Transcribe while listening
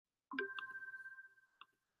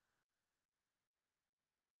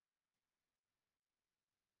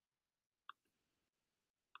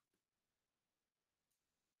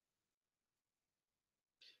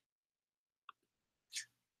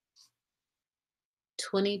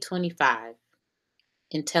2025.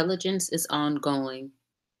 Intelligence is ongoing.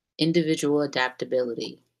 Individual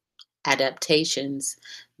adaptability. Adaptations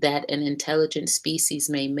that an intelligent species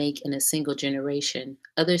may make in a single generation,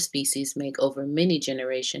 other species make over many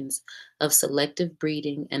generations of selective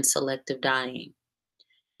breeding and selective dying.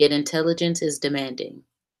 Yet intelligence is demanding.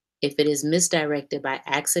 If it is misdirected by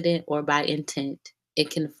accident or by intent, it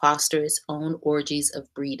can foster its own orgies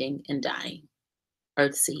of breeding and dying.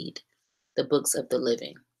 Earthseed, the books of the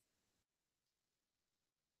living.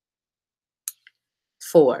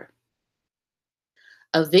 4.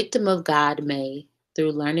 A victim of God may,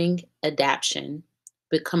 through learning adaptation,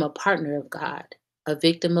 become a partner of God. A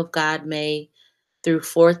victim of God may, through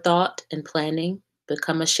forethought and planning,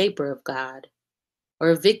 become a shaper of God. Or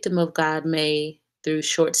a victim of God may, through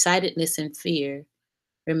short sightedness and fear,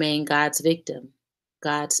 remain God's victim,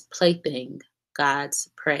 God's plaything, God's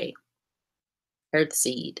prey.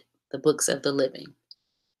 Earthseed, the books of the living.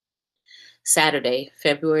 Saturday,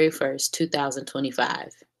 February 1st,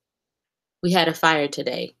 2025. We had a fire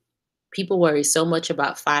today. People worry so much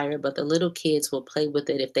about fire, but the little kids will play with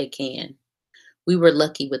it if they can. We were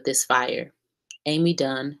lucky with this fire. Amy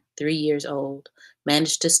Dunn, 3 years old,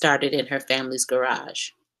 managed to start it in her family's garage.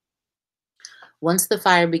 Once the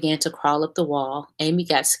fire began to crawl up the wall, Amy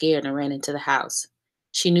got scared and ran into the house.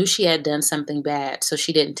 She knew she had done something bad, so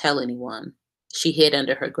she didn't tell anyone. She hid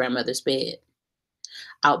under her grandmother's bed.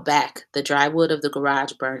 Out back, the dry wood of the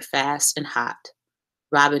garage burned fast and hot.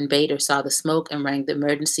 Robin Bader saw the smoke and rang the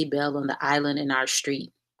emergency bell on the island in our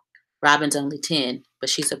street. Robin's only 10, but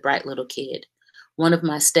she's a bright little kid. One of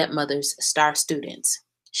my stepmother's star students.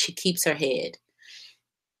 She keeps her head.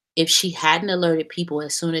 If she hadn't alerted people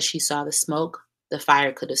as soon as she saw the smoke, the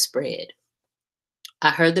fire could have spread.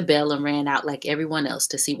 I heard the bell and ran out like everyone else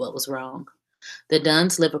to see what was wrong. The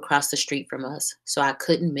Dunns live across the street from us, so I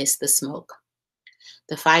couldn't miss the smoke.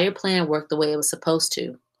 The fire plan worked the way it was supposed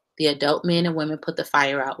to. The adult men and women put the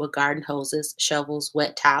fire out with garden hoses, shovels,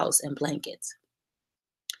 wet towels, and blankets.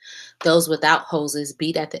 Those without hoses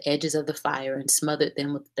beat at the edges of the fire and smothered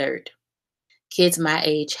them with dirt. Kids my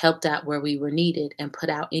age helped out where we were needed and put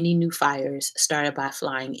out any new fires started by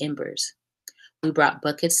flying embers. We brought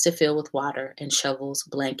buckets to fill with water and shovels,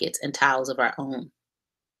 blankets, and towels of our own.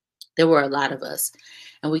 There were a lot of us,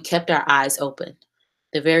 and we kept our eyes open.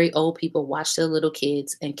 The very old people watched the little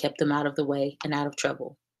kids and kept them out of the way and out of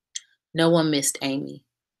trouble. No one missed Amy.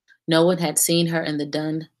 No one had seen her in the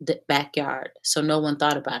Dunn backyard, so no one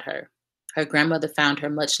thought about her. Her grandmother found her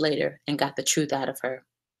much later and got the truth out of her.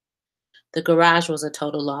 The garage was a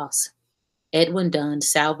total loss. Edwin Dunn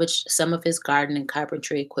salvaged some of his garden and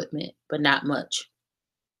carpentry equipment, but not much.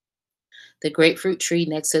 The grapefruit tree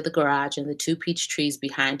next to the garage and the 2 peach trees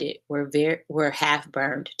behind it were half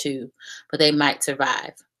burned too, but they might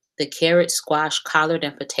survive. The carrot, squash, collard,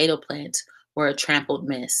 and potato plants were a trampled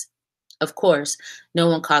mess. Of course, no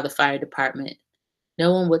one called the fire department.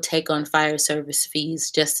 No one would take on fire service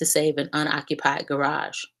fees just to save an unoccupied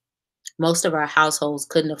garage. Most of our households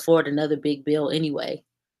couldn't afford another big bill anyway.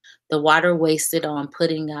 The water wasted on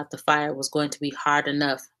putting out the fire was going to be hard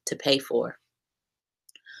enough to pay for.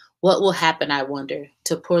 What will happen, I wonder,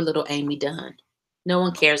 to poor little Amy Dunn? No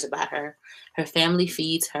one cares about her. Her family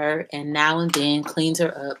feeds her and now and then cleans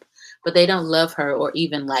her up, but they don't love her or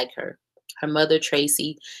even like her. Her mother,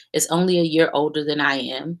 Tracy, is only a year older than I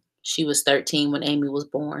am. She was 13 when Amy was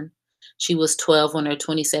born. She was 12 when her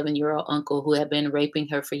 27-year-old uncle, who had been raping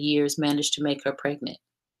her for years, managed to make her pregnant.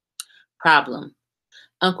 Problem.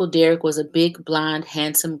 Uncle Derek was a big, blonde,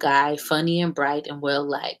 handsome guy, funny and bright and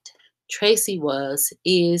well-liked. Tracy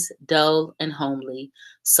is dull and homely,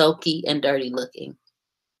 sulky and dirty looking.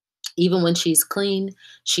 Even when she's clean,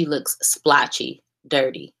 she looks splotchy,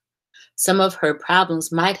 dirty. Some of her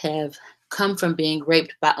problems might have come from being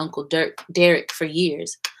raped by Uncle Derek for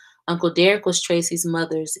years. Uncle Derek was Tracy's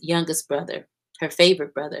mother's youngest brother, her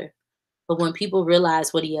favorite brother. But when people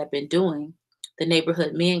realized what he had been doing, the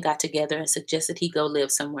neighborhood men got together and suggested he go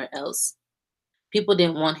live somewhere else. People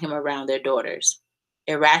didn't want him around their daughters.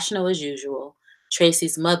 Irrational as usual,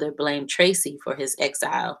 Tracy's mother blamed Tracy for his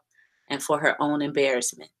exile and for her own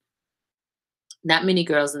embarrassment. Not many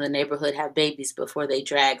girls in the neighborhood have babies before they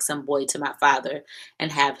drag some boy to my father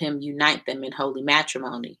and have him unite them in holy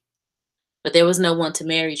matrimony. But there was no one to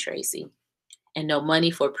marry Tracy, and no money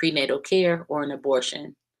for prenatal care or an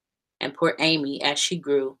abortion. And poor Amy, as she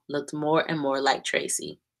grew, looked more and more like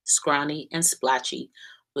Tracy, scrawny and splotchy,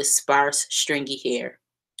 with sparse, stringy hair.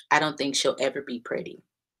 I don't think she'll ever be pretty.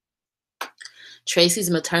 Tracy's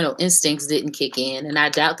maternal instincts didn't kick in, and I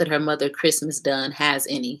doubt that her mother, Christmas Dunn, has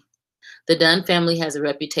any. The Dunn family has a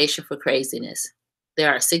reputation for craziness. There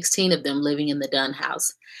are 16 of them living in the Dunn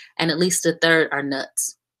house, and at least a third are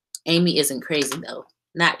nuts. Amy isn't crazy, though.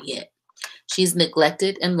 Not yet. She's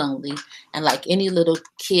neglected and lonely, and like any little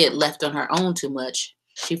kid left on her own too much,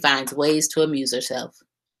 she finds ways to amuse herself.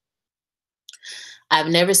 I've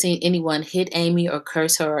never seen anyone hit Amy or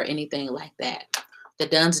curse her or anything like that. The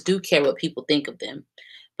Dunns do care what people think of them,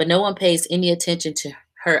 but no one pays any attention to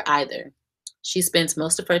her either. She spends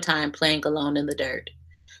most of her time playing alone in the dirt.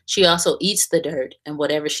 She also eats the dirt and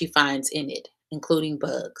whatever she finds in it, including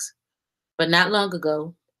bugs. But not long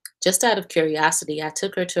ago, just out of curiosity, I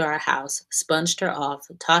took her to our house, sponged her off,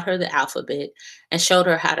 taught her the alphabet, and showed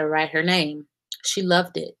her how to write her name. She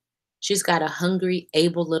loved it. She's got a hungry,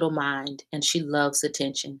 able little mind, and she loves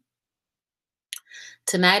attention.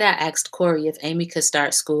 Tonight, I asked Corey if Amy could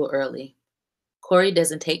start school early. Corey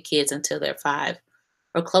doesn't take kids until they're 5,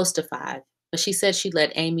 or close to 5, but she said she'd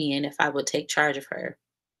let Amy in if I would take charge of her.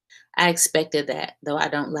 I expected that, though I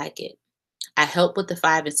don't like it. I help with the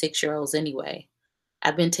 5 and 6-year-olds anyway.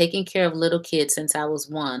 I've been taking care of little kids since I was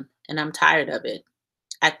 1, and I'm tired of it.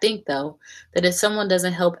 I think, though, that if someone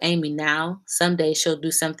doesn't help Amy now, someday she'll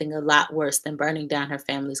do something a lot worse than burning down her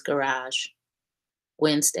family's garage.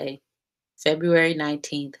 Wednesday, February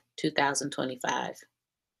 19th, 2025.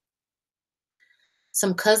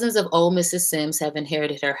 Some cousins of old Mrs. Sims have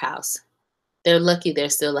inherited her house. They're lucky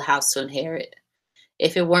there's still a house to inherit.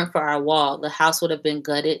 If it weren't for our wall, the house would have been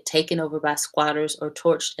gutted, taken over by squatters, or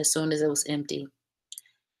torched as soon as it was empty.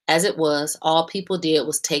 As it was, all people did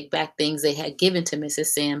was take back things they had given to Mrs.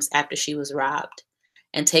 Sims after she was robbed,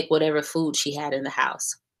 and take whatever food she had in the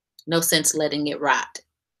house. No sense letting it rot.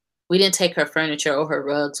 We didn't take her furniture or her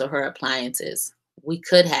rugs or her appliances. We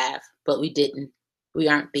could have, but we didn't. We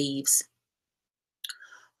aren't thieves.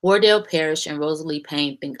 Wardell Parrish and Rosalie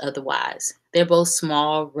Payne think otherwise. They're both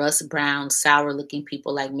small, rust-brown, sour-looking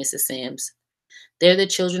people like Mrs. Sims. They're the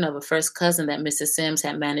children of a first cousin that Mrs. Sims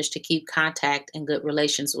had managed to keep contact and good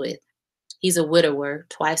relations with. He's a widower,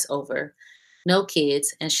 twice over. No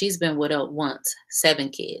kids, and she's been widowed once, 7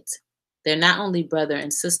 kids. They're not only brother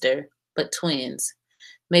and sister, but twins.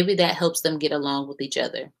 Maybe that helps them get along with each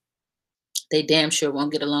other. They damn sure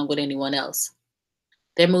won't get along with anyone else.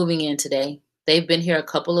 They're moving in today. They've been here a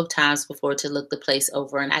couple of times before to look the place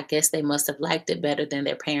over, and I guess they must have liked it better than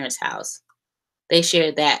their parents' house. They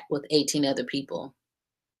shared that with 18 other people.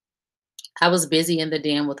 I was busy in the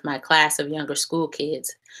den with my class of younger school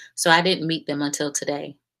kids, so I didn't meet them until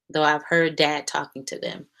today, though I've heard Dad talking to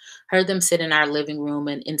them, heard them sit in our living room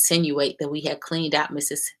and insinuate that we had cleaned out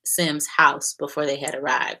Mrs. Sims' house before they had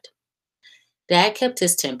arrived. Dad kept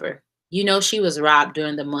his temper. You know she was robbed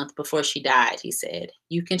during the month before she died, he said.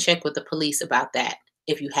 You can check with the police about that,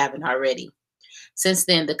 if you haven't already. Since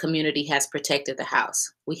then, the community has protected the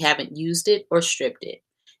house. We haven't used it or stripped it.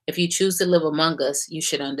 If you choose to live among us, you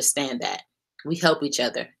should understand that. We help each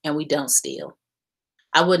other, and we don't steal.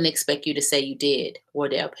 I wouldn't expect you to say you did,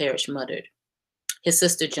 Wardell Parrish muttered. His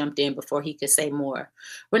sister jumped in before he could say more.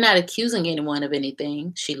 We're not accusing anyone of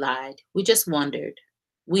anything, she lied. We just wondered.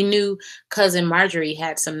 We knew cousin Marjorie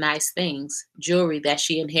had some nice things, jewelry that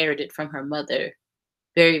she inherited from her mother.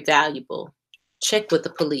 Very valuable. Check with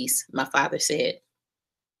the police, my father said.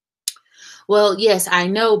 Well, yes, I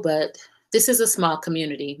know, but this is a small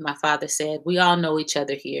community, my father said. We all know each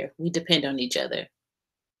other here. We depend on each other.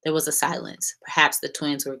 There was a silence. Perhaps the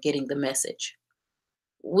twins were getting the message.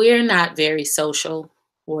 We're not very social,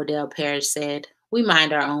 Wardell Parrish said. We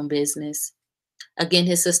mind our own business. Again,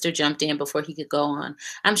 his sister jumped in before he could go on.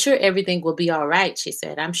 I'm sure everything will be all right, she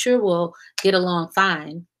said. I'm sure we'll get along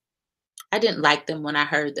fine. I didn't like them when I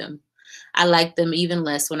heard them. I liked them even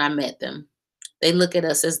less when I met them. They look at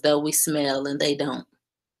us as though we smell and they don't.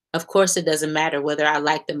 Of course, it doesn't matter whether I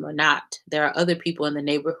like them or not. There are other people in the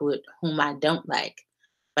neighborhood whom I don't like.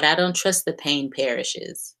 But I don't trust the Payne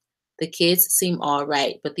parishes. The kids seem all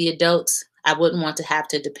right, but the adults, I wouldn't want to have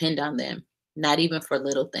to depend on them, not even for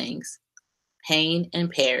little things. Payne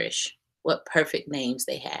and Parrish, what perfect names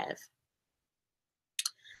they have.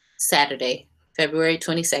 Saturday, February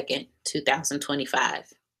 22nd,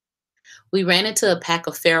 2025. We ran into a pack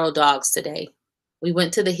of feral dogs today. We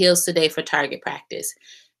went to the hills today for target practice.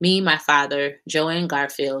 Me, my father, Joanne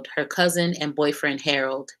Garfield, her cousin and boyfriend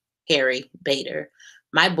Harry Bader,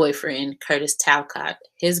 my boyfriend, Curtis Talcott,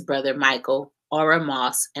 his brother, Michael, Aura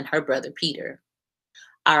Moss, and her brother, Peter.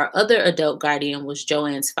 Our other adult guardian was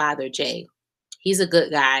Joanne's father, Jay. He's a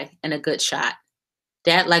good guy and a good shot.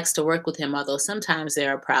 Dad likes to work with him, although sometimes there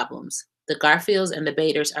are problems. The Garfields and the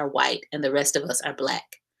Baders are white, and the rest of us are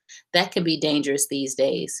black. That can be dangerous these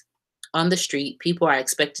days. On the street, people are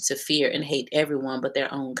expected to fear and hate everyone but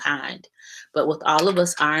their own kind. But with all of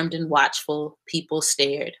us armed and watchful, people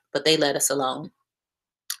stared, but they let us alone.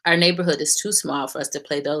 Our neighborhood is too small for us to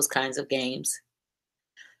play those kinds of games.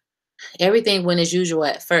 Everything went as usual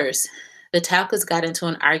at first. The Talcas got into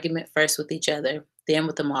an argument first with each other, then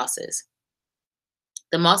with the Mosses.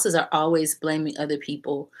 The Mosses are always blaming other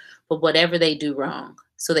people for whatever they do wrong,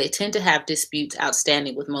 so they tend to have disputes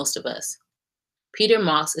outstanding with most of us. Peter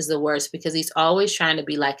Moss is the worst because he's always trying to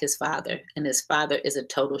be like his father, and his father is a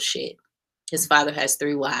total shit. His father has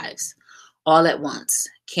 3 wives, all at once: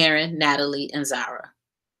 Karen, Natalie, and Zara.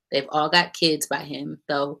 They've all got kids by him,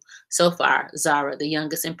 though so far, Zara, the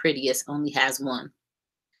youngest and prettiest, only has one.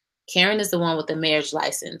 Karen is the one with the marriage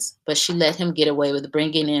license, but she let him get away with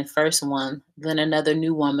bringing in first one, then another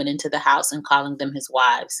new woman into the house and calling them his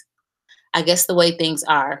wives. I guess the way things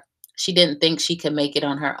are, she didn't think she could make it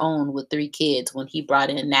on her own with 3 kids when he brought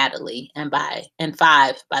in Natalie, and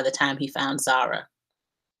 5 by the time he found Zara.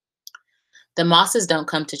 The Mosses don't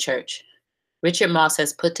come to church. Richard Moss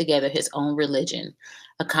has put together his own religion,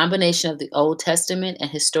 a combination of the Old Testament and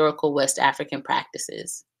historical West African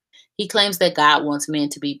practices. He claims that God wants men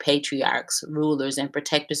to be patriarchs, rulers, and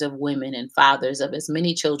protectors of women and fathers of as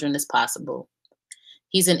many children as possible.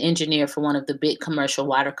 He's an engineer for one of the big commercial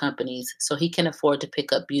water companies, so he can afford to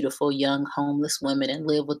pick up beautiful, young, homeless women and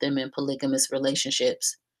live with them in polygamous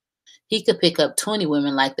relationships. He could pick up 20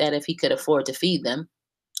 women like that if he could afford to feed them.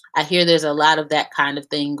 I hear there's a lot of that kind of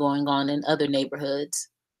thing going on in other neighborhoods.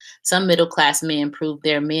 Some middle class men prove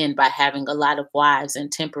they're men by having a lot of wives in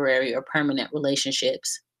temporary or permanent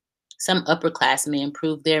relationships. Some upper class men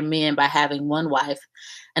prove they're men by having one wife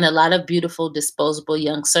and a lot of beautiful, disposable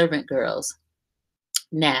young servant girls.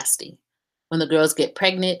 Nasty. When the girls get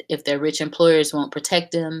pregnant, if their rich employers won't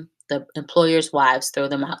protect them, the employers' wives throw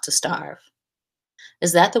them out to starve.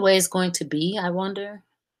 Is that the way it's going to be, I wonder?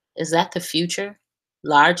 Is that the future?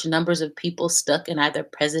 Large numbers of people stuck in either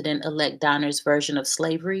President elect Donner's version of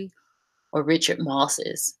slavery or Richard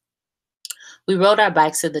Moss's. We rode our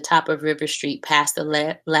bikes to the top of River Street past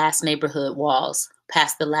the last neighborhood walls,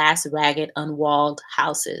 past the last ragged, unwalled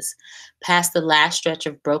houses, past the last stretch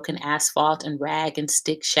of broken asphalt and rag and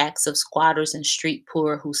stick shacks of squatters and street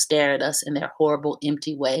poor who stare at us in their horrible,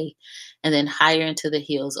 empty way, and then higher into the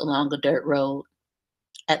hills along a dirt road.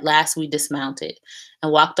 At last, we dismounted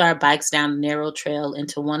and walked our bikes down a narrow trail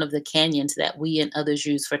into one of the canyons that we and others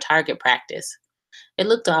use for target practice. It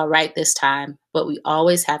looked all right this time, but we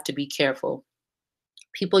always have to be careful.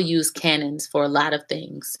 People use cannons for a lot of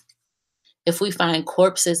things. If we find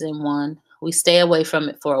corpses in one, we stay away from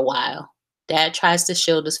it for a while. Dad tries to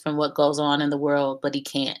shield us from what goes on in the world, but he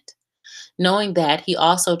can't. Knowing that, he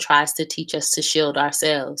also tries to teach us to shield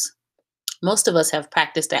ourselves. Most of us have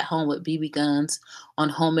practiced at home with BB guns, on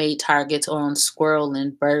homemade targets, or on squirrel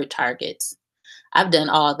and bird targets. I've done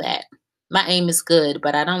all that. My aim is good,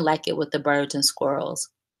 but I don't like it with the birds and squirrels.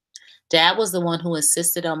 Dad was the one who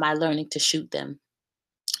insisted on my learning to shoot them.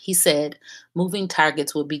 He said moving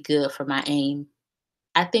targets would be good for my aim.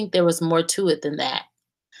 I think there was more to it than that.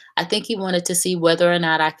 I think he wanted to see whether or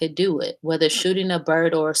not I could do it, whether shooting a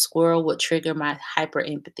bird or a squirrel would trigger my hyper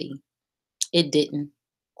empathy. It didn't,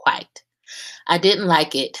 quite. I didn't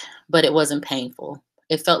like it, but it wasn't painful.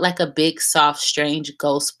 It felt like a big, soft, strange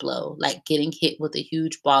ghost blow, like getting hit with a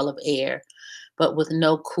huge ball of air, but with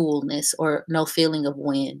no coolness or no feeling of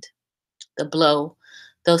wind. The blow,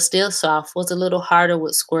 though still soft, was a little harder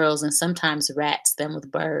with squirrels and sometimes rats than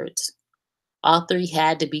with birds. All 3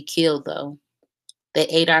 had to be killed, though. They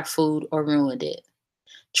ate our food or ruined it.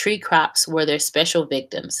 Tree crops were their special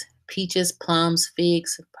victims: peaches, plums,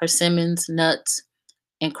 figs, persimmons, nuts,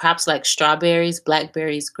 and crops like strawberries,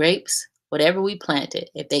 blackberries, grapes, whatever we planted.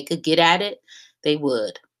 If they could get at it, they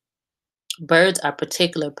would. Birds are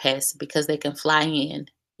particular pests because they can fly in,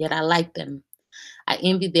 yet I like them. I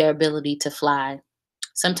envy their ability to fly.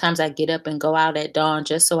 Sometimes I get up and go out at dawn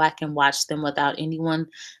just so I can watch them without anyone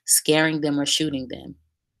scaring them or shooting them.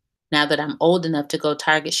 Now that I'm old enough to go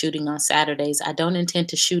target shooting on Saturdays, I don't intend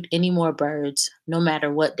to shoot any more birds, no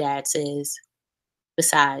matter what Dad says.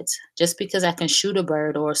 Besides, just because I can shoot a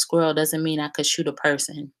bird or a squirrel doesn't mean I could shoot a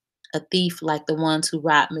person, a thief like the ones who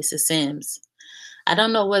robbed Mrs. Sims. I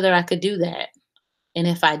don't know whether I could do that. And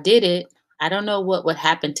if I did it, I don't know what would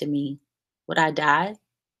happen to me. Would I die?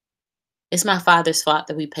 It's my father's fault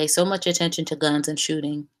that we pay so much attention to guns and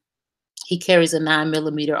shooting. He carries a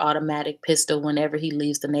 9mm automatic pistol whenever he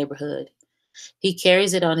leaves the neighborhood. He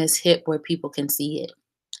carries it on his hip where people can see it.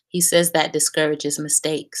 He says that discourages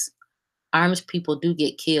mistakes. Armed people do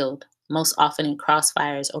get killed, most often in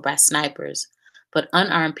crossfires or by snipers, but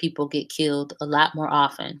unarmed people get killed a lot more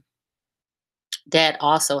often. Dad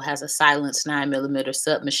also has a silenced 9mm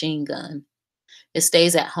submachine gun. It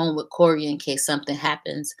stays at home with Corey in case something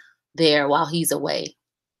happens there while he's away.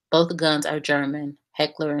 Both guns are German,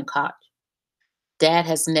 Heckler and Koch. Dad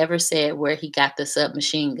has never said where he got the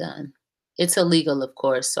submachine gun. It's illegal, of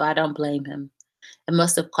course, so I don't blame him. It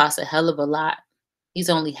must have cost a hell of a lot. He's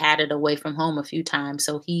only had it away from home a few times,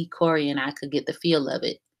 so he, Corey, and I could get the feel of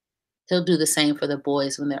it. He'll do the same for the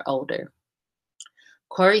boys when they're older.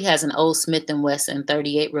 Corey has an old Smith& Wesson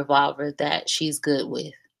 .38 revolver that she's good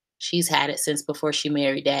with. She's had it since before she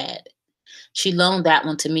married Dad. She loaned that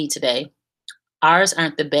one to me today. Ours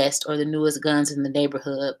aren't the best or the newest guns in the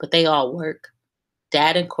neighborhood, but they all work.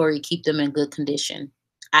 Dad and Corey keep them in good condition.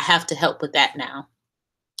 I have to help with that now.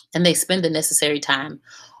 And they spend the necessary time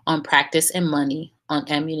on practice and money on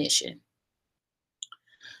ammunition.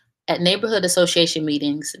 At neighborhood association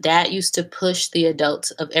meetings, Dad used to push the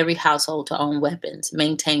adults of every household to own weapons,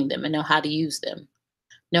 maintain them, and know how to use them.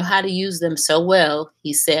 Know how to use them so well,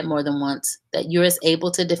 he said more than once, that you're as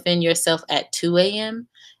able to defend yourself at 2 a.m.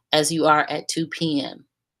 as you are at 2 p.m.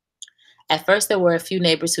 At first, there were a few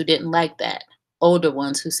neighbors who didn't like that. Older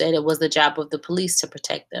ones who said it was the job of the police to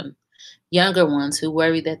protect them. Younger ones who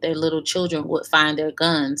worried that their little children would find their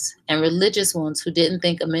guns. And religious ones who didn't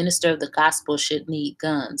think a minister of the gospel should need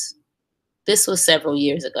guns. This was several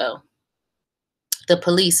years ago. The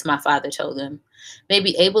police, my father told them, may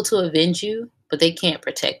be able to avenge you, but they can't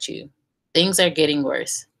protect you. Things are getting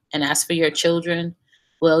worse. And as for your children,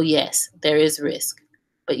 well, yes, there is risk.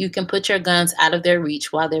 But you can put your guns out of their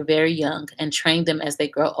reach while they're very young and train them as they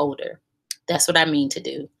grow older. That's what I mean to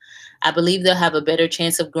do. I believe they'll have a better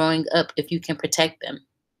chance of growing up if you can protect them.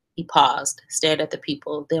 He paused, stared at the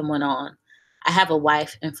people, then went on. I have a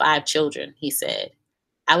wife and 5 children, he said.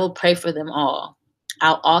 I will pray for them all.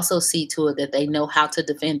 I'll also see to it that they know how to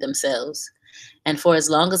defend themselves. And for as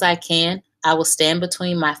long as I can, I will stand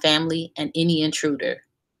between my family and any intruder.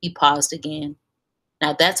 He paused again.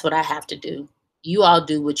 Now that's what I have to do. You all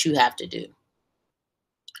do what you have to do.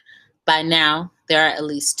 By now, there are at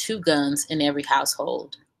least 2 guns in every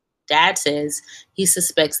household. Dad says he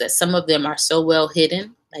suspects that some of them are so well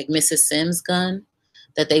hidden, like Mrs. Sims' gun,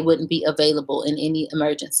 that they wouldn't be available in any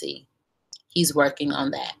emergency. He's working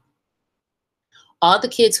on that. All the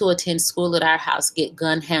kids who attend school at our house get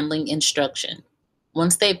gun handling instruction.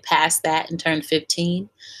 Once they've passed that and turned 15,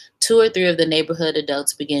 2 or 3 of the neighborhood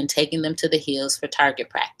adults begin taking them to the hills for target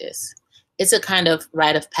practice. It's a kind of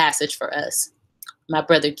rite of passage for us. My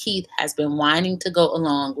brother Keith has been whining to go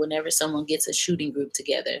along whenever someone gets a shooting group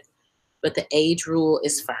together, but the age rule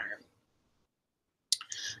is firm.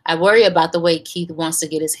 I worry about the way Keith wants to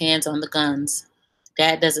get his hands on the guns.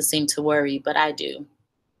 Dad doesn't seem to worry, but I do.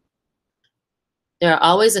 There are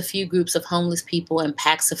always a few groups of homeless people and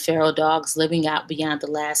packs of feral dogs living out beyond the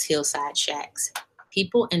last hillside shacks.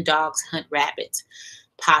 People and dogs hunt rabbits,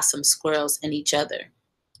 possums, squirrels, and each other.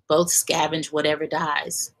 Both scavenge whatever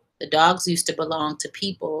dies. The dogs used to belong to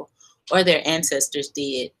people, or their ancestors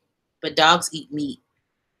did, but dogs eat meat.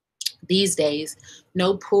 These days,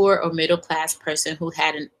 no poor or middle-class person who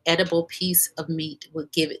had an edible piece of meat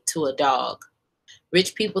would give it to a dog.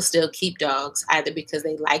 Rich people still keep dogs, either because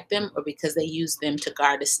they like them or because they use them to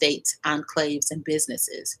guard estates, enclaves, and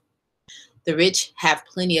businesses. The rich have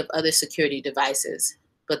plenty of other security devices,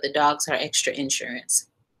 but the dogs are extra insurance.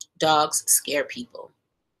 Dogs scare people.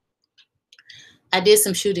 I did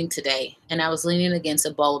some shooting today, and I was leaning against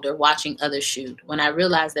a boulder watching others shoot when I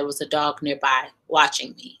realized there was a dog nearby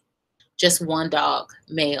watching me. Just one dog,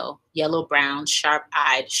 male, yellow-brown,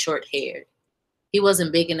 sharp-eyed, short-haired. He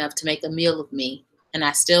wasn't big enough to make a meal of me, and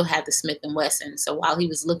I still had the Smith & Wesson, so while he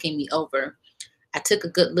was looking me over, I took a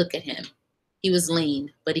good look at him. He was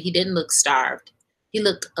lean, but he didn't look starved. He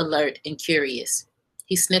looked alert and curious.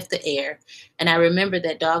 He sniffed the air, and I remembered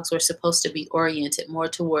that dogs were supposed to be oriented more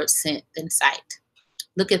towards scent than sight.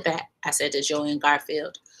 Look at that, I said to Joanne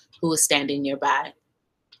Garfield, who was standing nearby.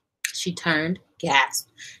 She turned,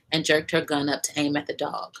 gasped, and jerked her gun up to aim at the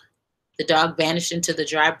dog. The dog vanished into the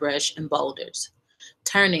dry brush and boulders.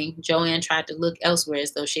 Turning, Joanne tried to look elsewhere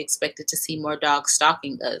as though she expected to see more dogs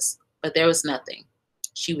stalking us, but there was nothing.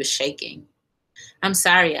 She was shaking. I'm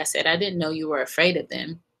sorry, I said. I didn't know you were afraid of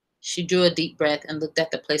them. She drew a deep breath and looked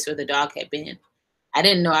at the place where the dog had been. I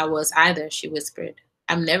didn't know I was either, she whispered.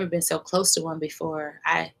 I've never been so close to one before.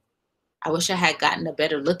 I wish I had gotten a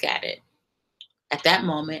better look at it. At that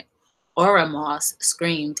moment, Aura Moss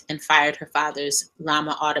screamed and fired her father's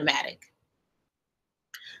llama automatic.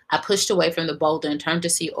 I pushed away from the boulder and turned to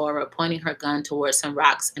see Aura pointing her gun towards some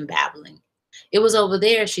rocks and babbling. It was over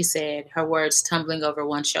there, she said, her words tumbling over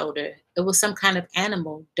one shoulder. It was some kind of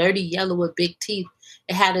animal, dirty yellow with big teeth.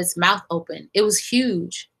 It had its mouth open. It was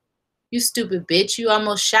huge. You stupid bitch, you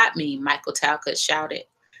almost shot me, Michael Talcott shouted.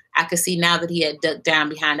 I could see now that he had ducked down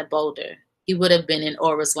behind a boulder. He would have been in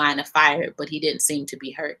Aura's line of fire, but he didn't seem to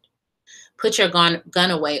be hurt. Put your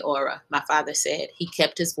gun away, Aura, my father said. He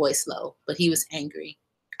kept his voice low, but he was angry.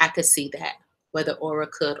 I could see that, whether Aura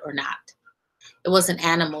could or not. It was an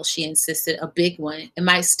animal, she insisted, a big one. It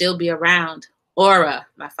might still be around. Aura,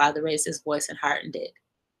 my father raised his voice and hardened it.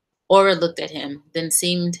 Aura looked at him, then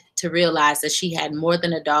seemed to realize that she had more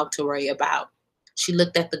than a dog to worry about. She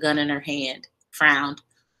looked at the gun in her hand, frowned,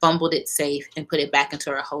 fumbled it safe, and put it back into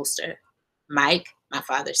her holster. Mike, my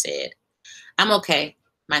father said. I'm okay,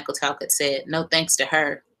 Michael Talcott said. No thanks to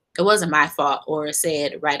her. It wasn't my fault, Aura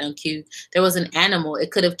said, right on cue. There was an animal.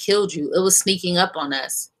 It could have killed you. It was sneaking up on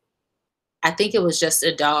us. I think it was just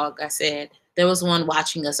a dog, I said. There was one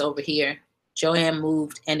watching us over here. Joanne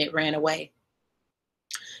moved and it ran away.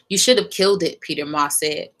 You should have killed it, Peter Moss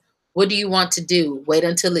said. What do you want to do? Wait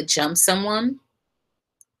until it jumps someone?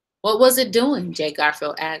 What was it doing? Jay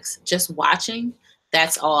Garfield asked. Just watching?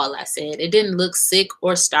 That's all, I said. It didn't look sick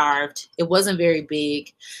or starved. It wasn't very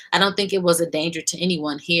big. I don't think it was a danger to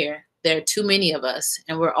anyone here. There are too many of us,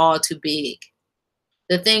 and we're all too big.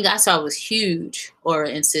 The thing I saw was huge, Aura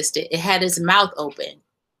insisted. It had its mouth open.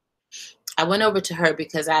 I went over to her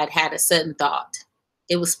because I had had a sudden thought.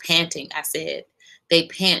 It was panting, I said. They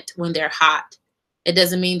pant when they're hot. It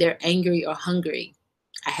doesn't mean they're angry or hungry.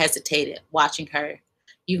 I hesitated, watching her.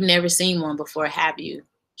 You've never seen one before, have you?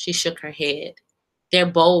 She shook her head. They're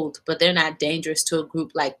bold, but they're not dangerous to a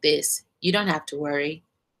group like this. You don't have to worry.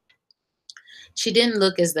 She didn't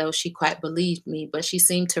look as though she quite believed me, but she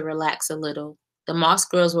seemed to relax a little. The Moss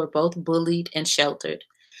girls were both bullied and sheltered.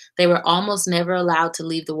 They were almost never allowed to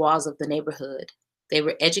leave the walls of the neighborhood. They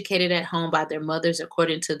were educated at home by their mothers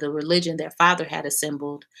according to the religion their father had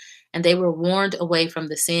assembled, and they were warned away from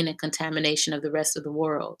the sin and contamination of the rest of the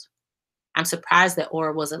world. I'm surprised that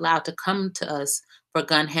Aura was allowed to come to us for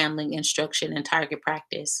gun handling instruction and target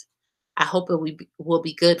practice. I hope will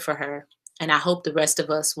be good for her, and I hope the rest of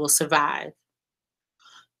us will survive.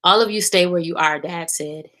 All of you stay where you are, Dad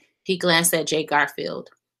said. He glanced at Jay Garfield.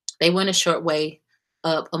 They went a short way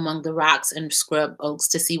up among the rocks and scrub oaks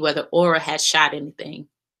to see whether Aura had shot anything.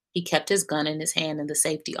 He kept his gun in his hand and the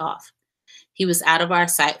safety off. He was out of our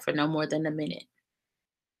sight for no more than a minute.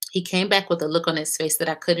 He came back with a look on his face that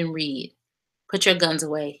I couldn't read. Put your guns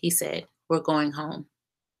away, he said. We're going home.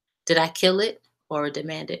 Did I kill it? Aura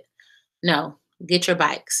demanded. No, get your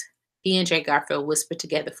bikes. He and Jay Garfield whispered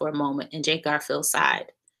together for a moment, and Jay Garfield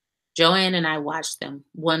sighed. Joanne and I watched them,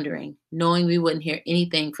 wondering, knowing we wouldn't hear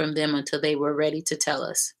anything from them until they were ready to tell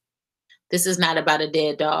us. This is not about a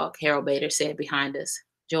dead dog, Harold Bader said behind us.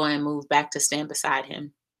 Joanne moved back to stand beside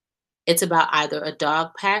him. It's about either a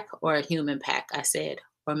dog pack or a human pack, I said,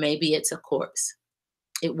 or maybe it's a corpse.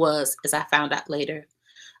 It was, as I found out later,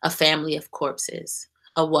 a family of corpses.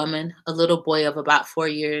 A woman, a little boy of about 4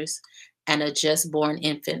 years, and a just-born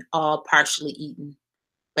infant, all partially eaten.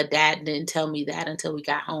 But Dad didn't tell me that until we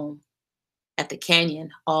got home. At the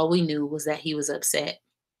canyon, all we knew was that he was upset.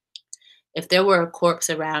 If there were a corpse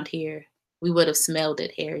around here, we would have smelled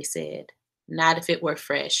it, Harry said. Not if it were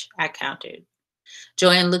fresh, I countered.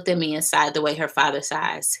 Joanne looked at me and sighed the way her father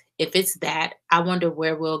sighs. If it's that, I wonder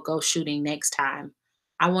where we'll go shooting next time.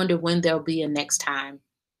 I wonder when there'll be a next time.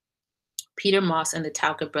 Peter Moss and the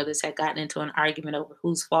Talcott brothers had gotten into an argument over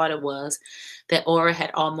whose fault it was that Aura had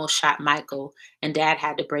almost shot Michael, and Dad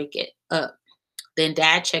had to break it up. Then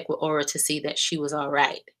Dad checked with Aura to see that she was all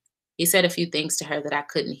right. He said a few things to her that I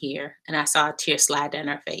couldn't hear, and I saw a tear slide down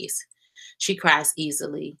her face. She cries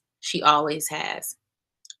easily. She always has.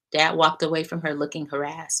 Dad walked away from her looking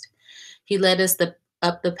harassed. He led us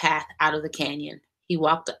up the path out of the canyon. We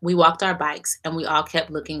walked our bikes, and we all kept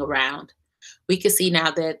looking around. We could see now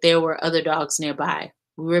that there were other dogs nearby.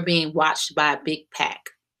 We were being watched by a big pack.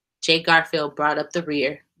 Jay Garfield brought up the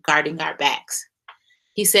rear, guarding our backs.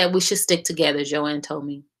 He said we should stick together, Joanne told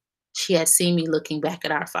me. She had seen me looking back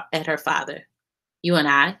at her father. You and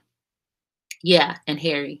I? Yeah, and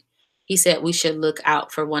Harry. He said we should look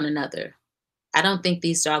out for one another. I don't think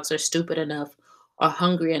these dogs are stupid enough or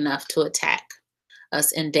hungry enough to attack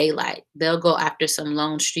us in daylight. They'll go after some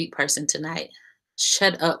lone street person tonight.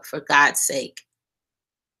 Shut up, for God's sake.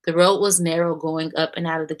 The road was narrow going up and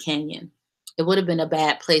out of the canyon. It would have been a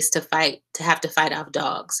bad place to have to fight off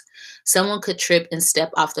dogs. Someone could trip and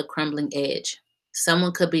step off the crumbling edge.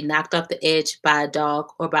 Someone could be knocked off the edge by a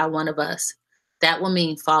dog or by one of us. That would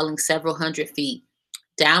mean falling several hundred feet.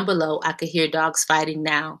 Down below, I could hear dogs fighting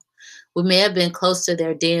now. We may have been close to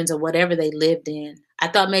their dens or whatever they lived in. I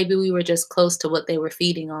thought maybe we were just close to what they were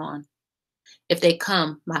feeding on. If they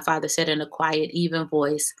come, my father said in a quiet, even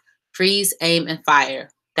voice, Freeze, aim, and fire.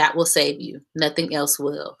 That will save you. Nothing else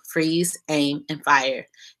will. Freeze, aim, and fire.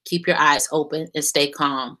 Keep your eyes open and stay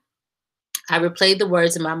calm. I replayed the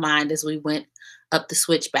words in my mind as we went up the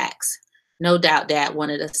switchbacks. No doubt Dad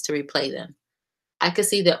wanted us to replay them. I could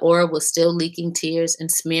see that Aura was still leaking tears and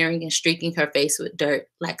smearing and streaking her face with dirt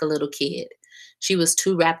like a little kid. She was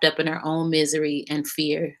too wrapped up in her own misery and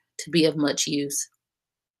fear to be of much use.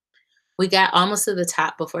 We got almost to the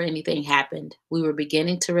top before anything happened. We were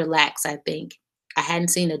beginning to relax, I think. I hadn't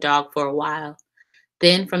seen a dog for a while.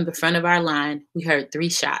 Then, from the front of our line, we heard 3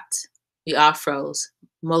 shots. We all froze,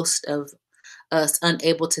 most of us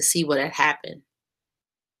unable to see what had happened.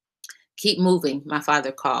 Keep moving, my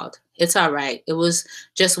father called. It's all right. It was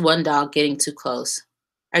just one dog getting too close.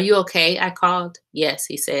 Are you okay? I called. Yes,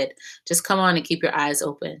 he said. Just come on and keep your eyes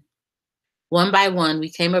open. One by one, we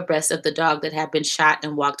came abreast of the dog that had been shot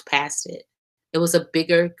and walked past it. It was a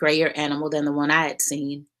bigger, grayer animal than the one I had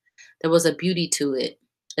seen. There was a beauty to it.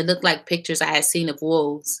 It looked like pictures I had seen of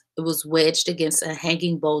wolves. It was wedged against a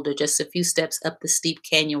hanging boulder just a few steps up the steep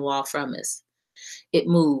canyon wall from us. It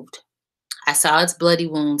moved. I saw its bloody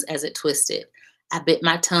wounds as it twisted. I bit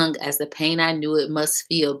my tongue as the pain I knew it must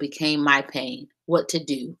feel became my pain. What to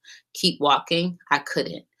do? Keep walking? I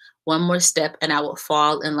couldn't. One more step and I would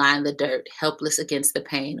fall and lie in the dirt, helpless against the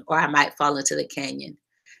pain, or I might fall into the canyon.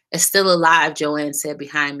 It's still alive, Joanne said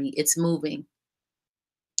behind me. It's moving.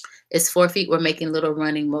 Its forefeet were making little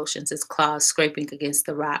running motions, its claws scraping against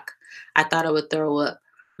the rock. I thought I would throw up.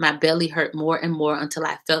 My belly hurt more and more until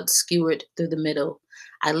I felt skewered through the middle.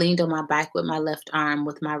 I leaned on my back with my left arm.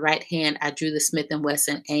 With my right hand, I drew the Smith &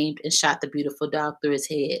 Wesson, aimed, and shot the beautiful dog through his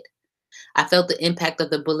head. I felt the impact of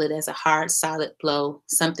the bullet as a hard, solid blow,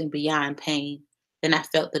 something beyond pain. Then I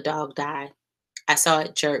felt the dog die. I saw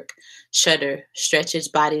it jerk, shudder, stretch its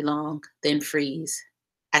body long, then freeze.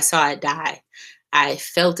 I saw it die. I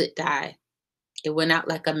felt it die. It went out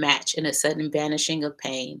like a match in a sudden vanishing of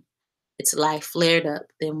pain. Its life flared up,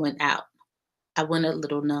 then went out. I went a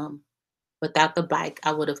little numb. Without the bike,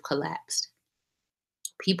 I would have collapsed.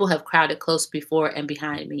 People have crowded close before and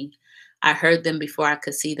behind me. I heard them before I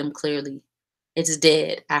could see them clearly. It's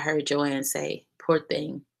dead, I heard Joanne say. Poor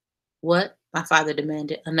thing. What? My father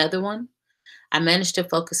demanded. Another one? I managed to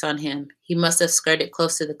focus on him. He must have skirted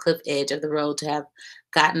close to the cliff edge of the road to have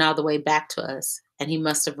gotten all the way back to us, and he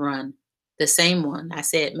must have run. The same one, I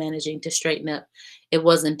said, managing to straighten up. It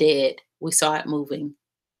wasn't dead. We saw it moving.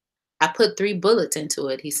 I put 3 bullets into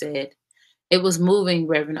it, he said. It was moving,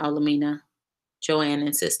 Reverend Olamina, Joanne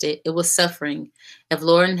insisted. It was suffering. If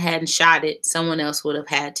Lauren hadn't shot it, someone else would have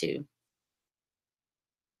had to.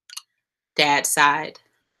 Dad sighed.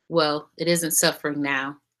 Well, it isn't suffering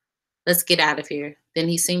now. Let's get out of here. Then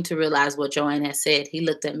he seemed to realize what Joanne had said. He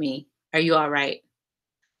looked at me. Are you all right?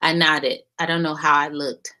 I nodded. I don't know how I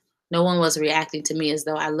looked. No one was reacting to me as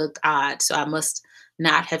though I looked odd, so I must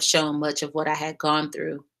not have shown much of what I had gone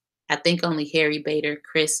through. I think only Harry Bader,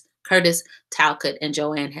 Curtis Talcott, and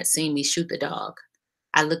Joanne had seen me shoot the dog.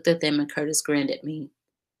 I looked at them and Curtis grinned at me.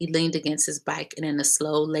 He leaned against his bike and in a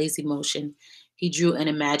slow, lazy motion, he drew an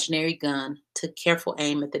imaginary gun, took careful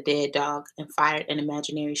aim at the dead dog, and fired an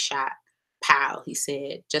imaginary shot. Pow, he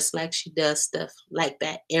said, just like she does stuff like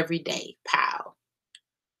that every day. Pow.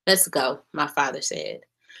 Let's go, my father said.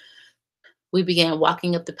 We began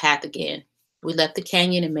walking up the path again. We left the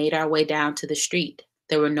canyon and made our way down to the street.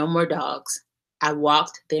 There were no more dogs. I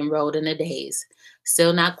walked, then rode in a daze,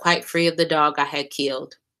 still not quite free of the dog I had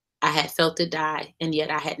killed. I had felt it die, and yet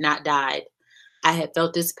I had not died. I had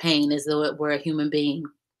felt its pain as though it were a human being.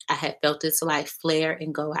 I had felt its life flare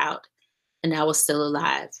and go out, and I was still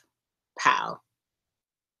alive. Pow.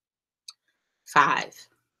 5.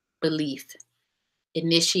 Belief.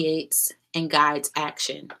 Initiates and guides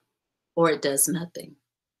action, or it does nothing.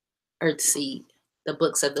 Earthseed, The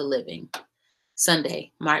Books of the Living.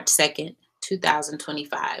 Sunday, March 2nd,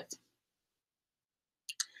 2025.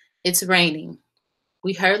 It's raining.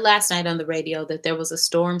 We heard last night on the radio that there was a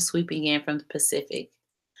storm sweeping in from the Pacific,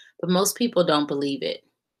 but most people don't believe it.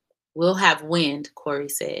 We'll have wind, Corey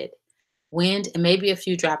said. Wind and maybe a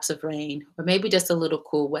few drops of rain, or maybe just a little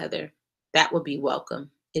cool weather. That would be welcome.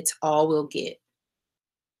 It's all we'll get.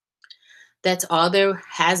 That's all there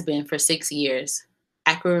has been for 6 years.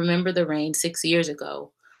 I can remember the rain 6 years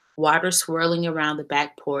ago. Water swirling around the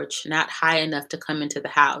back porch, not high enough to come into the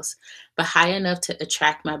house, but high enough to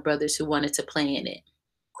attract my brothers who wanted to play in it.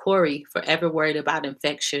 Corey, forever worried about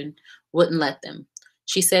infection, wouldn't let them.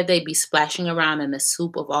 She said they'd be splashing around in a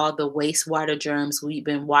soup of all the wastewater germs we'd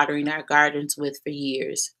been watering our gardens with for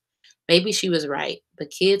years. Maybe she was right, but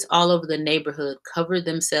kids all over the neighborhood covered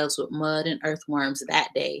themselves with mud and earthworms that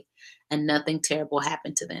day, and nothing terrible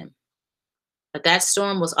happened to them. But that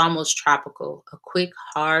storm was almost tropical, a quick,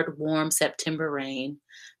 hard, warm September rain,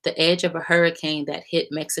 the edge of a hurricane that hit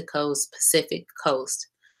Mexico's Pacific coast.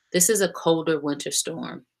 This is a colder winter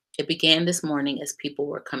storm. It began this morning as people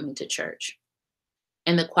were coming to church.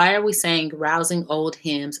 In the choir, we sang rousing old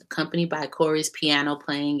hymns accompanied by Corey's piano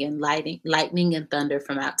playing and lightning and thunder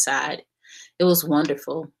from outside. It was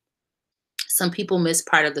wonderful. Some people missed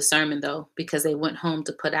part of the sermon, though, because they went home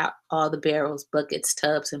to put out all the barrels, buckets,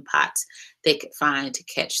 tubs, and pots they could find to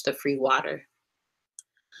catch the free water.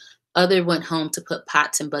 Others went home to put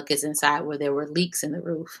pots and buckets inside where there were leaks in the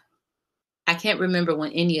roof. I can't remember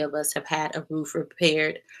when any of us have had a roof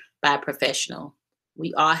repaired by a professional.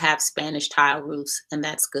 We all have Spanish tile roofs, and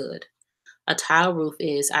that's good. A tile roof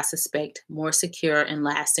is, I suspect, more secure and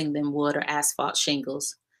lasting than wood or asphalt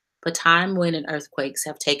shingles. But time, wind, and earthquakes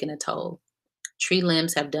have taken a toll. Tree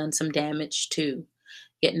limbs have done some damage too,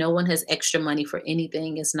 yet no one has extra money for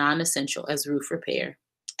anything as non essential as roof repair.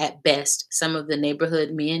 At best, some of the neighborhood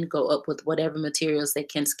men go up with whatever materials they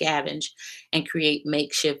can scavenge and create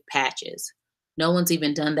makeshift patches. No one's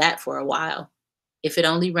even done that for a while. If it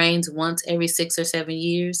only rains once every 6 or 7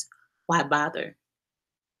 years, why bother?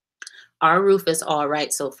 Our roof is all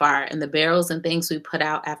right so far, and the barrels and things we put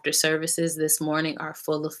out after services this morning are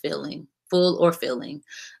full or filling.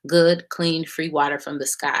 Good, clean, free water from the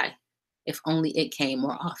sky. If only it came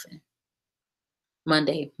more often.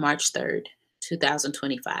 Monday, March 3rd,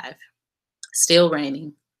 2025. Still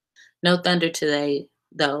raining. No thunder today,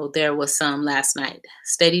 though there was some last night.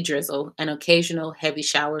 Steady drizzle and occasional heavy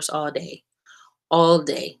showers all day. All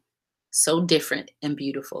day. So different and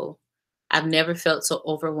beautiful. I've never felt so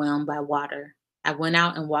overwhelmed by water. I went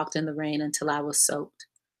out and walked in the rain until I was soaked.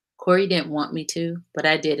 Corey didn't want me to, but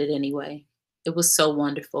I did it anyway. It was so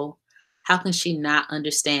wonderful. How can she not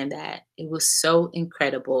understand that? It was so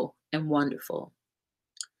incredible and wonderful.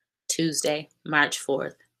 Tuesday, March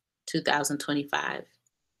 4th, 2025.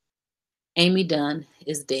 Amy Dunn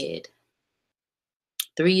is dead.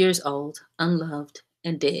 3 years old, unloved,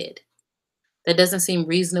 and dead. That doesn't seem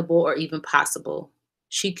reasonable or even possible.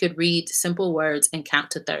 She could read simple words and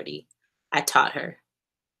count to 30. I taught her.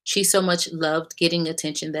 She so much loved getting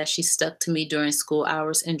attention that she stuck to me during school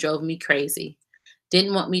hours and drove me crazy.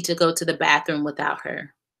 Didn't want me to go to the bathroom without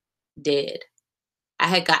her. Dead. I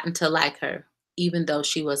had gotten to like her, even though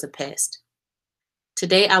she was a pest.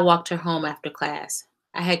 Today I walked her home after class.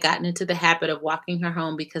 I had gotten into the habit of walking her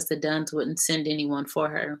home because the Dunns wouldn't send anyone for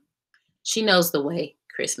her. She knows the way,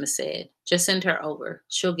 Christmas said. Just send her over.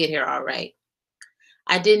 She'll get here all right.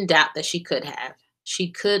 I didn't doubt that she could have.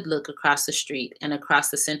 She could look across the street and across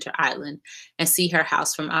the center island and see her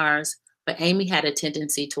house from ours, but Amy had a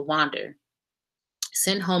tendency to wander.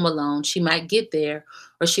 Sent home alone, she might get there,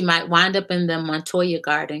 or she might wind up in the Montoya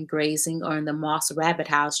garden grazing or in the Moss rabbit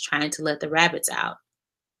house trying to let the rabbits out.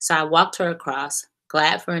 So I walked her across,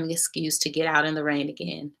 glad for an excuse to get out in the rain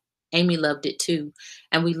again. Amy loved it too,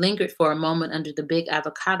 and we lingered for a moment under the big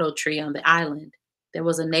avocado tree on the island. There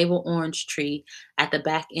was a navel orange tree at the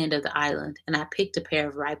back end of the island, and I picked a pair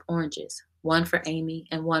of ripe oranges, one for Amy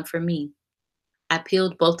and one for me. I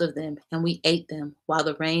peeled both of them, and we ate them while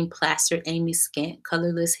the rain plastered Amy's scant,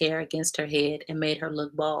 colorless hair against her head and made her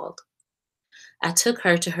look bald. I took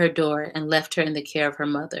her to her door and left her in the care of her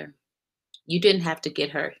mother. You didn't have to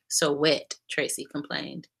get her so wet, Tracy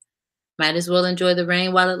complained. Might as well enjoy the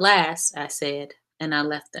rain while it lasts, I said, and I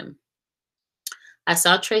left them. I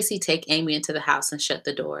saw Tracy take Amy into the house and shut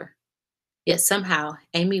the door. Yet somehow,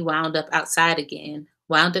 Amy wound up outside again,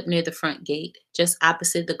 wound up near the front gate, just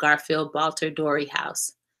opposite the Garfield Balter Dory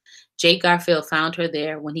house. Jay Garfield found her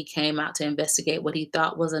there when he came out to investigate what he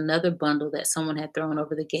thought was another bundle that someone had thrown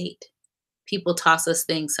over the gate. People toss us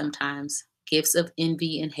things sometimes, gifts of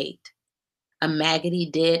envy and hate. A maggoty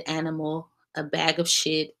dead animal, a bag of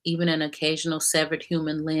shit, even an occasional severed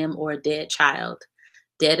human limb or a dead child.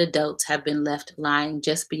 Dead adults have been left lying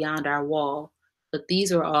just beyond our wall, but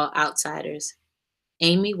these were all outsiders.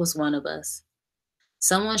 Amy was one of us.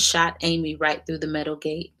 Someone shot Amy right through the metal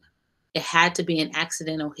gate. It had to be an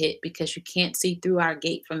accidental hit because you can't see through our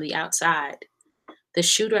gate from the outside. The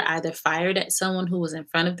shooter either fired at someone who was in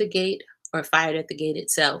front of the gate or fired at the gate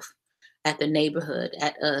itself, at the neighborhood,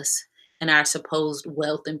 at us, and our supposed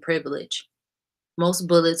wealth and privilege. Most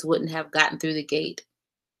bullets wouldn't have gotten through the gate.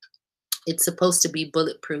 It's supposed to be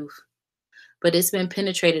bulletproof, but it's been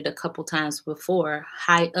penetrated a couple times before,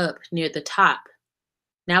 high up near the top.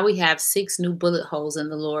 Now we have 6 new bullet holes in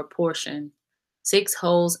the lower portion. 6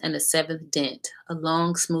 holes and a 7th dent, a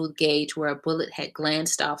long, smooth gauge where a bullet had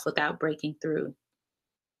glanced off without breaking through.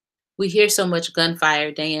 We hear so much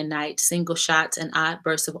gunfire day and night, single shots and odd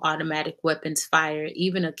bursts of automatic weapons fire,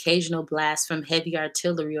 even occasional blasts from heavy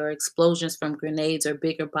artillery or explosions from grenades or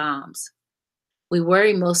bigger bombs. We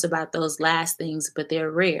worry most about those last things, but they're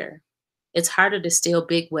rare. It's harder to steal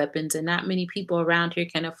big weapons, and not many people around here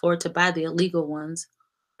can afford to buy the illegal ones,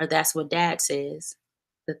 or that's what Dad says.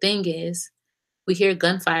 The thing is, we hear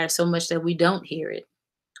gunfire so much that we don't hear it.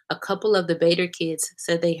 A couple of the Bader kids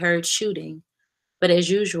said they heard shooting, but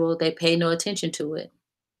as usual, they paid no attention to it.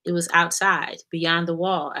 It was outside, beyond the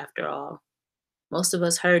wall, after all. Most of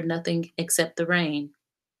us heard nothing except the rain.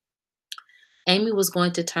 Amy was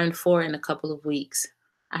going to turn 4 in a couple of weeks.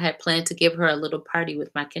 I had planned to give her a little party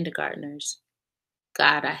with my kindergartners.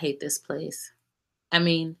 God, I hate this place. I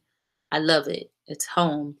mean, I love it. It's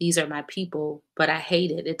home. These are my people, but I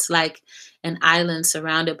hate it. It's like an island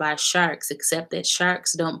surrounded by sharks, except that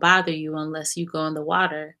sharks don't bother you unless you go in the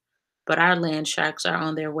water. But our land sharks are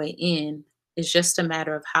on their way in. It's just a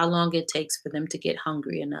matter of how long it takes for them to get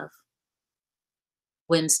hungry enough.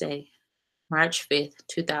 Wednesday, March 5th,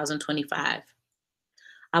 2025.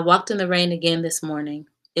 I walked in the rain again this morning.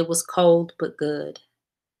 It was cold but good.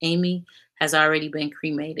 Amy has already been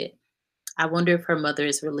cremated. I wonder if her mother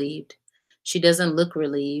is relieved. She doesn't look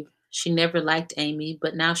relieved. She never liked Amy,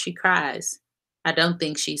 but now she cries. I don't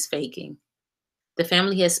think she's faking. The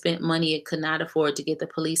family has spent money it could not afford to get the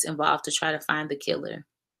police involved to try to find the killer.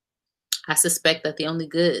 I suspect that the only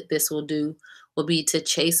good this will do will be to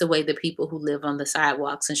chase away the people who live on the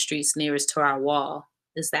sidewalks and streets nearest to our wall.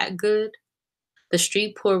 Is that good? The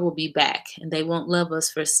street poor will be back, and they won't love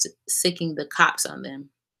us for sicking the cops on them.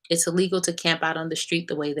 It's illegal to camp out on the street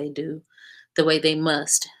the way they do, the way they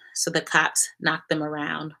must. So the cops knock them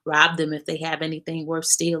around, rob them if they have anything worth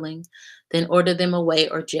stealing, then order them away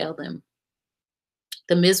or jail them.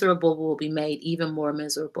 The miserable will be made even more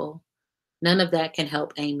miserable. None of that can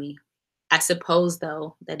help Amy. I suppose,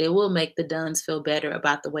 though, that it will make the Dunns feel better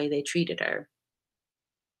about the way they treated her.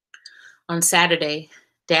 On Saturday,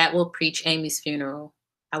 Dad will preach Amy's funeral.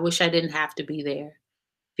 I wish I didn't have to be there.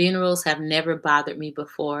 Funerals have never bothered me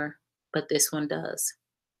before, but this one does.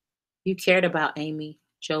 You cared about Amy,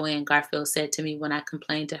 Joanne Garfield said to me when I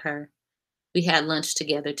complained to her. We had lunch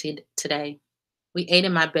together today. We ate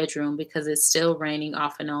in my bedroom because it's still raining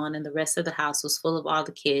off and on, and the rest of the house was full of all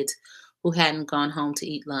the kids who hadn't gone home to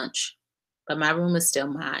eat lunch. But my room is still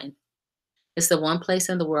mine. It's the one place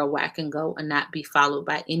in the world where I can go and not be followed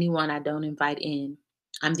by anyone I don't invite in.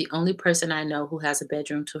 I'm the only person I know who has a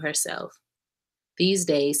bedroom to herself. These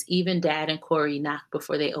days, even Dad and Corey knock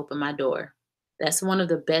before they open my door. That's one of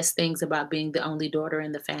the best things about being the only daughter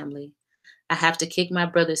in the family. I have to kick my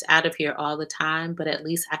brothers out of here all the time, but at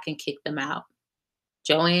least I can kick them out.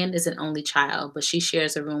 Joanne is an only child, but she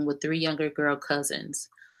shares a room with 3 younger girl cousins.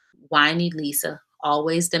 Whiny Lisa,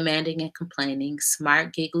 always demanding and complaining,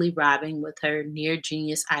 smart, giggly Robin with her near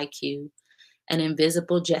genius IQ, and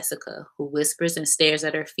invisible Jessica, who whispers and stares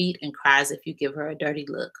at her feet and cries if you give her a dirty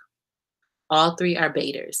look. All 3 are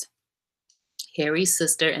Baders, Harry's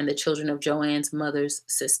sister and the children of Joanne's mother's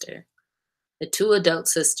sister. The 2 adult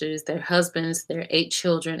sisters, their husbands, their 8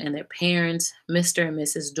 children, and their parents, Mr. and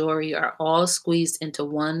Mrs. Dory, are all squeezed into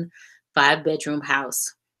one 5-bedroom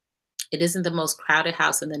house. It isn't the most crowded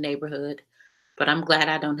house in the neighborhood, but I'm glad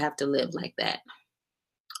I don't have to live like that.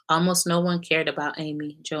 Almost no one cared about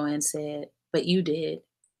Amy, Joanne said, but you did.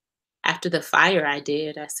 After the fire, I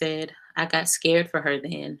did, I said. I got scared for her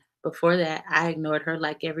then. Before that, I ignored her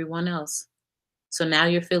like everyone else. So now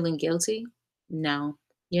you're feeling guilty? No.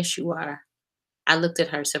 Yes, you are. I looked at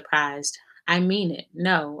her, surprised. I mean it.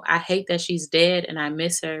 No, I hate that she's dead and I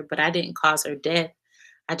miss her, but I didn't cause her death.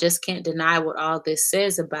 I just can't deny what all this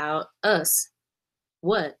says about us.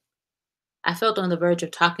 What? I felt on the verge of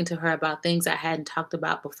talking to her about things I hadn't talked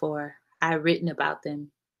about before. I had written about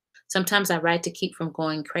them. Sometimes I write to keep from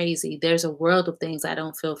going crazy. There's a world of things I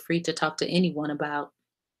don't feel free to talk to anyone about.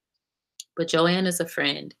 But Joanne is a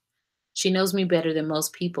friend. She knows me better than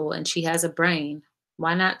most people, and she has a brain.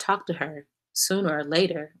 Why not talk to her? Sooner or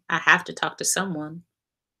later, I have to talk to someone.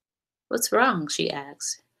 What's wrong? She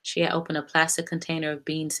asked. She had opened a plastic container of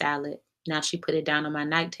bean salad. Now she put it down on my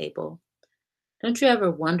night table. Don't you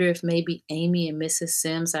ever wonder if maybe Amy and Mrs.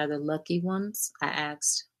 Sims are the lucky ones? I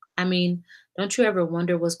asked. I mean, don't you ever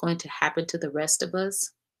wonder what's going to happen to the rest of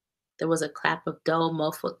us? There was a clap of dull,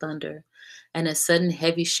 muffled thunder and a sudden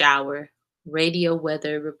heavy shower. Radio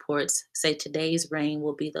weather reports say today's rain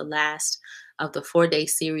will be the last of the 4-day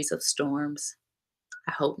series of storms.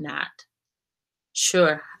 I hope not.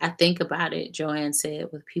 Sure, I think about it, Joanne said,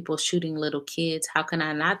 with people shooting little kids. How can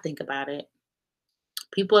I not think about it?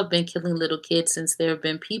 People have been killing little kids since there have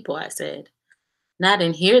been people, I said. Not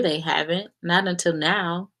in here, they haven't. Not until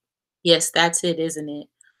now. Yes, that's it, isn't it?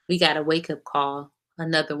 We got a wake up call.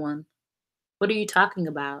 Another one. What are you talking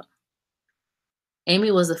about?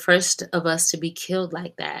 Amy was the first of us to be killed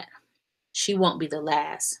like that. She won't be the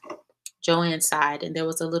last. Joanne sighed, and there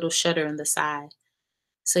was a little shudder in the sigh.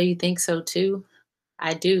 So you think so too?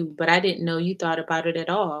 I do, but I didn't know you thought about it at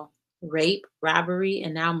all. Rape, robbery,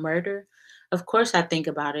 and now murder? Of course I think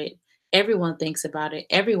about it. Everyone thinks about it.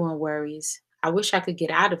 Everyone worries. I wish I could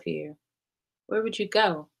get out of here. Where would you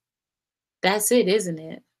go? That's it, isn't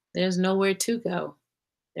it? There's nowhere to go.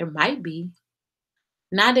 There might be.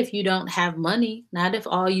 Not if you don't have money. Not if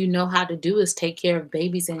all you know how to do is take care of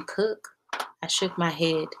babies and cook. I shook my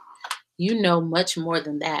head. You know much more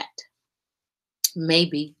than that.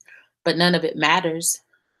 Maybe, but none of it matters.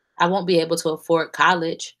 I won't be able to afford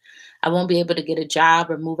college. I won't be able to get a job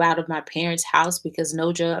or move out of my parents' house because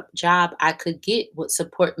no job I could get would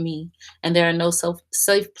support me, and there are no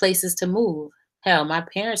safe places to move. Hell, my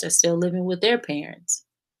parents are still living with their parents.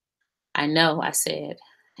 I know, I said.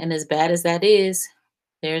 And as bad as that is,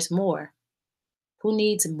 there's more. Who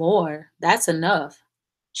needs more? That's enough.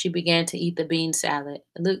 She began to eat the bean salad.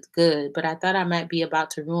 It looked good, but I thought I might be about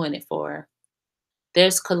to ruin it for her.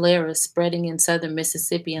 There's cholera spreading in southern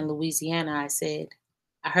Mississippi and Louisiana, I said.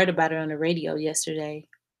 I heard about it on the radio yesterday.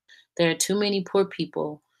 There are too many poor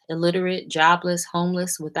people, illiterate, jobless,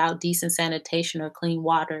 homeless, without decent sanitation or clean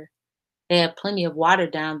water. They have plenty of water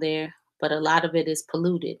down there, but a lot of it is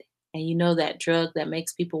polluted. And you know that drug that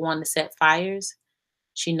makes people want to set fires?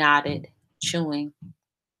 She nodded, chewing.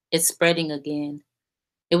 It's spreading again.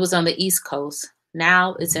 It was on the East Coast.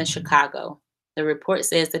 Now it's in Chicago. The report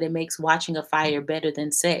says that it makes watching a fire better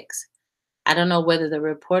than sex. I don't know whether the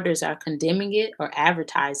reporters are condemning it or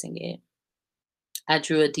advertising it. I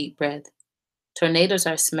drew a deep breath. Tornadoes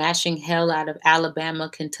are smashing hell out of Alabama,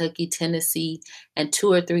 Kentucky, Tennessee, and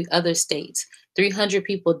two or three other states. 300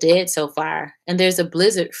 people dead so far. And there's a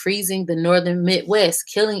blizzard freezing the northern Midwest,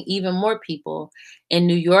 killing even more people. In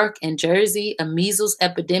New York and Jersey, a measles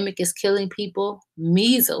epidemic is killing people.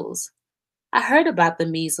 Measles. I heard about the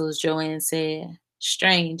measles, Joanne said.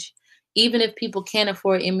 Strange. Even if people can't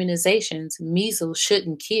afford immunizations, measles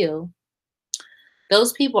shouldn't kill.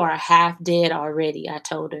 Those people are half dead already, I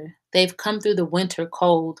told her. They've come through the winter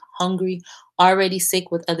cold, hungry, already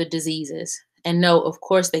sick with other diseases. And no, of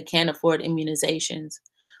course they can't afford immunizations.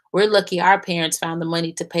 We're lucky our parents found the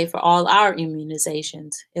money to pay for all our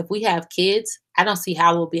immunizations. If we have kids, I don't see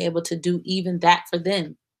how we'll be able to do even that for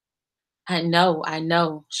them. I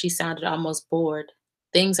know. She sounded almost bored.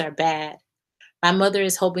 Things are bad. My mother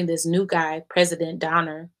is hoping this new guy, President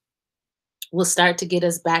Donner, will start to get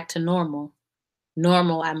us back to normal.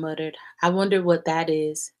 Normal, I muttered. I wonder what that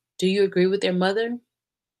is. Do you agree with your mother?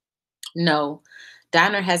 No,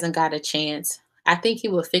 Donner hasn't got a chance. I think he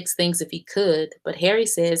would fix things if he could, but Harry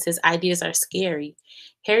says his ideas are scary.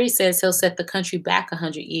 Harry says he'll set the country back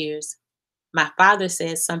 100 years. My father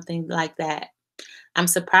says something like that. I'm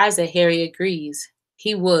surprised that Harry agrees.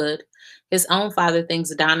 He would. His own father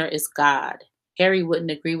thinks Donner is God. Harry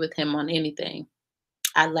wouldn't agree with him on anything.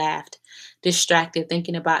 I laughed, distracted,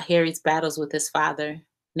 thinking about Harry's battles with his father.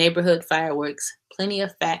 Neighborhood fireworks, plenty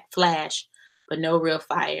of fat flash, but no real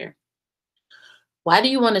fire. Why do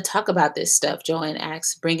you want to talk about this stuff? Joanne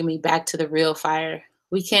asked, bringing me back to the real fire.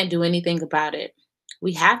 We can't do anything about it.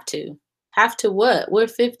 We have to. Have to what? We're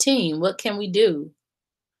 15. What can we do?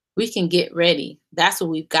 We can get ready. That's what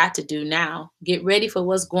we've got to do now. Get ready for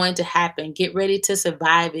what's going to happen. Get ready to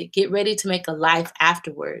survive it. Get ready to make a life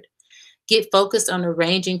afterward. Get focused on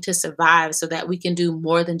arranging to survive so that we can do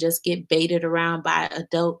more than just get baited around by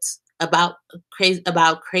adults about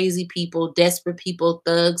crazy people, desperate people,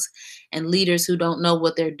 thugs, and leaders who don't know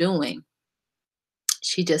what they're doing.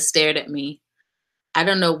 She just stared at me. I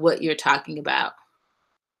don't know what you're talking about.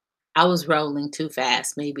 I was rolling too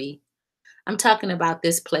fast, maybe. I'm talking about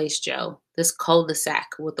this place, Joe, this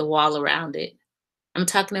cul-de-sac with a wall around it. I'm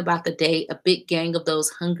talking about the day a big gang of those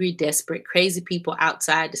hungry, desperate, crazy people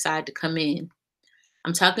outside decide to come in.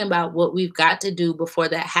 I'm talking about what we've got to do before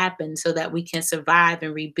that happens so that we can survive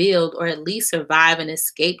and rebuild, or at least survive and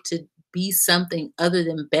escape to be something other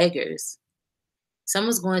than beggars.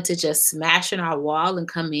 Someone's going to just smash in our wall and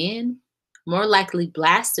come in, more likely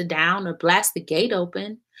blast it down or blast the gate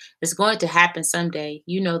open. It's going to happen someday.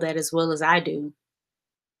 You know that as well as I do.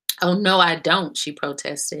 Oh, no, I don't, she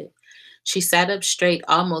protested. She sat up straight,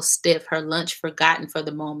 almost stiff, her lunch forgotten for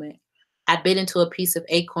the moment. I bit into a piece of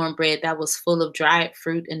acorn bread that was full of dried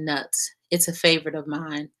fruit and nuts. It's a favorite of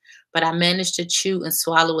mine. But I managed to chew and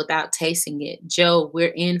swallow without tasting it. Joe,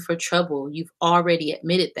 we're in for trouble. You've already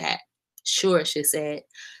admitted that. Sure, she said.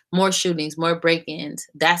 More shootings, more break ins.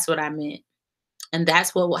 That's what I meant. And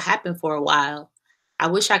that's what will happen for a while. I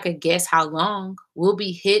wish I could guess how long. We'll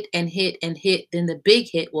be hit and hit and hit, then the big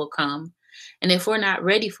hit will come. And if we're not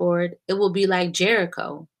ready for it, it will be like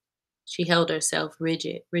Jericho. She held herself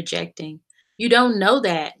rigid, rejecting. You don't know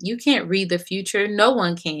that. You can't read the future. No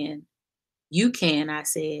one can. You can, I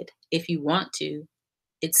said, if you want to.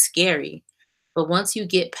 It's scary. But once you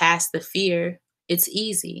get past the fear, it's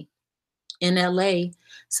easy. In LA,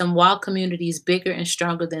 some wild communities bigger and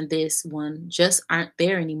stronger than this one just aren't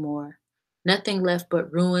there anymore. Nothing left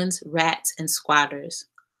but ruins, rats, and squatters.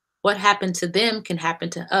 What happened to them can happen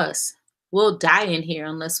to us. We'll die in here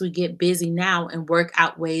unless we get busy now and work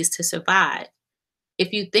out ways to survive.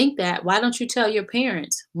 If you think that, why don't you tell your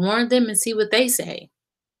parents? Warn them and see what they say.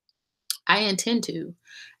 I intend to.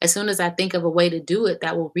 As soon as I think of a way to do it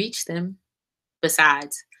that will reach them.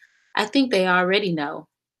 Besides, I think they already know.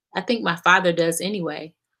 I think my father does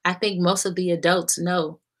anyway. I think most of the adults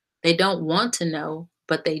know. They don't want to know,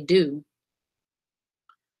 but they do.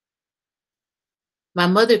 My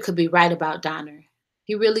mother could be right about Donner.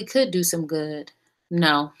 He really could do some good.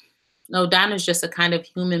 No, no, Donner's just a kind of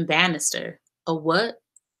human banister. A what?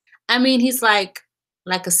 I mean, he's like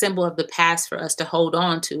a symbol of the past for us to hold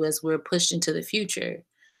on to as we're pushed into the future.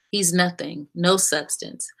 He's nothing, no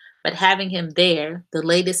substance. But having him there, the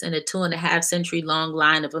latest in a 2.5 century long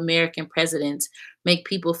line of American presidents, make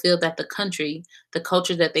people feel that the country, the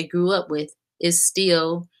culture that they grew up with, is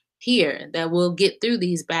still here, that we'll get through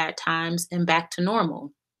these bad times and back to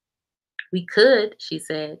normal. We could, she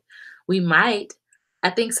said. We might.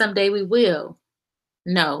 I think someday we will.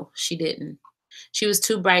 No, she didn't. She was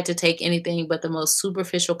too bright to take anything but the most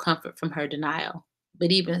superficial comfort from her denial.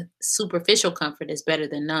 But even superficial comfort is better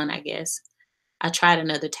than none, I guess. I tried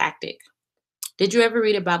another tactic. Did you ever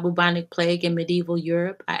read about bubonic plague in medieval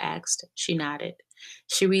Europe? I asked. She nodded.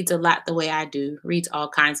 She reads a lot the way I do, reads all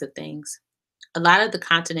kinds of things. A lot of the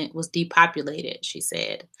continent was depopulated, she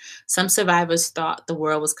said. Some survivors thought the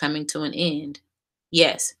world was coming to an end.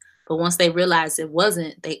 Yes, but once they realized it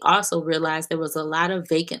wasn't, they also realized there was a lot of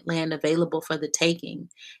vacant land available for the taking.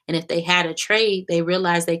 And if they had a trade, they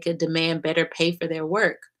realized they could demand better pay for their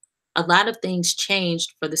work. A lot of things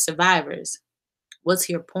changed for the survivors. What's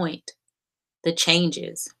your point? The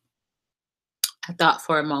changes. I thought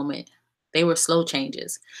for a moment. They were slow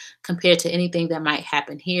changes compared to anything that might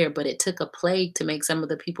happen here, but it took a plague to make some of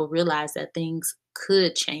the people realize that things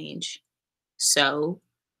could change. So,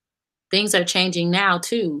 things are changing now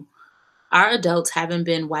too. Our adults haven't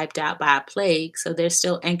been wiped out by a plague, so they're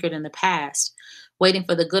still anchored in the past, waiting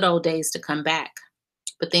for the good old days to come back.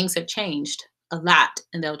 But things have changed a lot,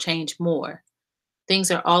 and they'll change more.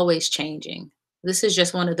 Things are always changing. This is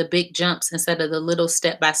just one of the big jumps instead of the little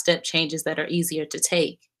step by step changes that are easier to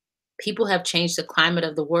take. People have changed the climate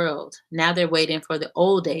of the world. Now they're waiting for the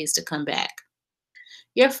old days to come back.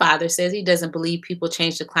 Your father says he doesn't believe people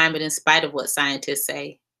change the climate in spite of what scientists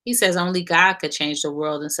say. He says only God could change the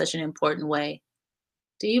world in such an important way.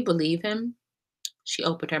 Do you believe him? She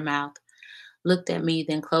opened her mouth, looked at me,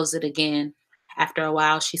 then closed it again. After a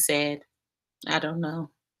while, she said, I don't know.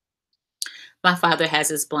 My father has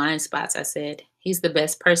his blind spots, I said. He's the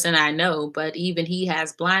best person I know, but even he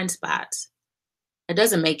has blind spots. It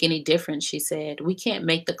doesn't make any difference, she said. We can't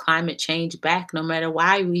make the climate change back no matter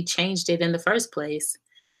why we changed it in the first place.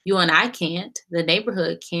 You and I can't. The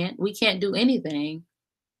neighborhood can't. We can't do anything.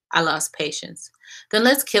 I lost patience. Then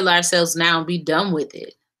let's kill ourselves now and be done with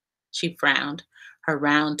it. She frowned, her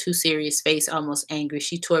round, too serious face almost angry.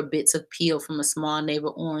 She tore bits of peel from a small neighbor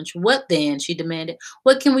orange. What then? She demanded.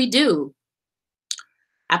 What can we do?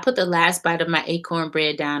 I put the last bite of my acorn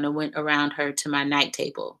bread down and went around her to my night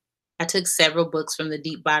table. I took several books from the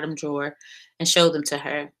deep bottom drawer and showed them to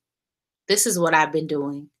her. This is what I've been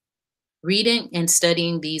doing, reading and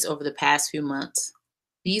studying these over the past few months.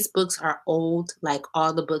 These books are old, like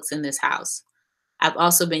all the books in this house. I've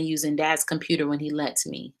also been using Dad's computer when he lets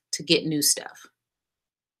me to get new stuff.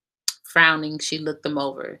 Frowning, she looked them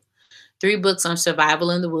over. 3 books on survival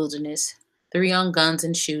in the wilderness, 3 on guns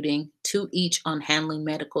and shooting, 2 each on handling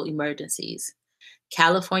medical emergencies.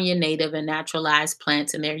 California native and naturalized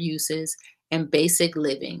plants and their uses, and basic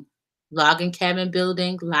living, log and cabin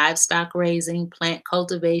building, livestock raising, plant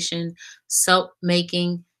cultivation, soap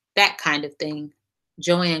making, that kind of thing.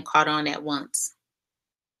 Joanne caught on at once.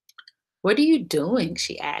 What are you doing?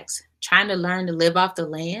 She asked. Trying to learn to live off the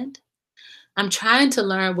land? I'm trying to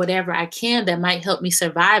learn whatever I can that might help me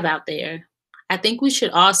survive out there. I think we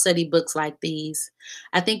should all study books like these.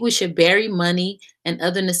 I think we should bury money and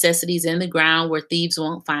other necessities in the ground where thieves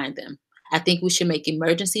won't find them. I think we should make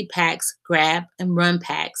emergency packs, grab and run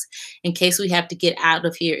packs in case we have to get out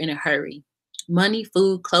of here in a hurry. Money,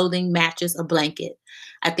 food, clothing, matches, a blanket.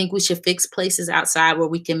 I think we should fix places outside where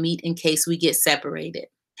we can meet in case we get separated.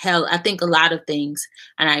 Hell, I think a lot of things,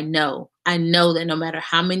 and I know that no matter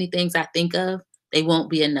how many things I think of, they won't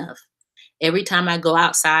be enough. Every time I go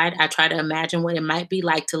outside, I try to imagine what it might be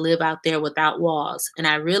like to live out there without walls, and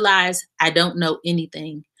I realize I don't know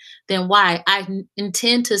anything. Then why?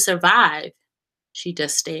 Intend to survive. She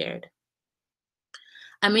just stared.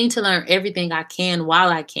 I mean to learn everything I can while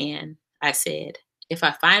I can, I said. If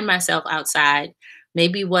I find myself outside,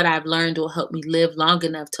 maybe what I've learned will help me live long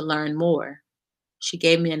enough to learn more. She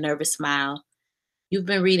gave me a nervous smile. You've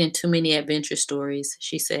been reading too many adventure stories,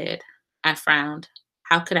 she said. I frowned.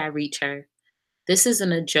 How could I reach her? This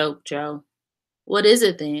isn't a joke, Joe. What is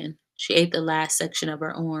it then? She ate the last section of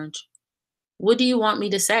her orange. What do you want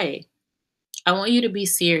me to say? I want you to be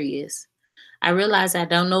serious. I realize I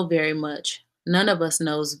don't know very much. None of us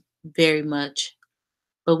knows very much,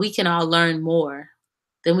 but we can all learn more.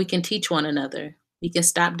 Then we can teach one another. We can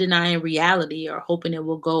stop denying reality or hoping it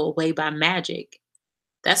will go away by magic.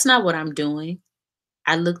 That's not what I'm doing.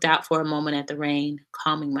 I looked out for a moment at the rain,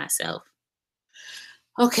 calming myself.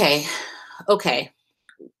 Okay, okay.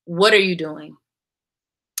 What are you doing?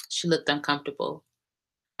 She looked uncomfortable.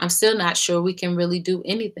 I'm still not sure we can really do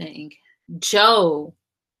anything. Joe,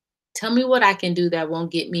 tell me what I can do that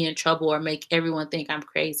won't get me in trouble or make everyone think I'm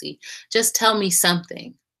crazy. Just tell me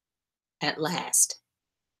something. At last.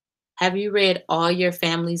 Have you read all your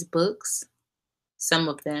family's books? Some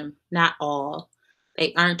of them, not all.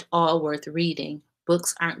 They aren't all worth reading.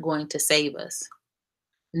 Books aren't going to save us.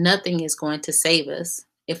 Nothing is going to save us.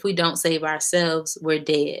 If we don't save ourselves, we're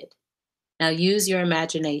dead. Now use your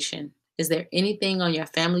imagination. Is there anything on your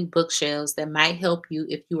family bookshelves that might help you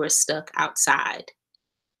if you are stuck outside?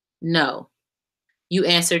 No. You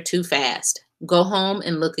answered too fast. Go home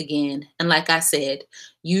and look again. And like I said,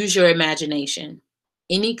 use your imagination.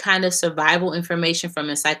 Any kind of survival information from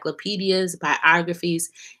encyclopedias,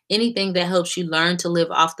 biographies, anything that helps you learn to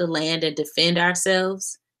live off the land and defend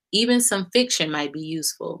ourselves, even some fiction might be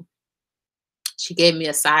useful. She gave me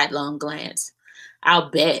a sidelong glance.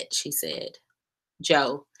 I'll bet, she said.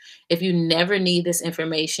 Joe, if you never need this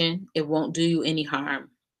information, it won't do you any harm.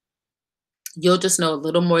 You'll just know a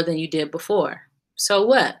little more than you did before. So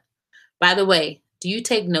what? By the way, do you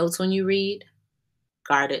take notes when you read?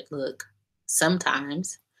 Guarded look.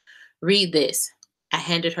 Sometimes. Read this. I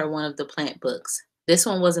handed her one of the plant books. This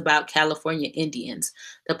one was about California Indians,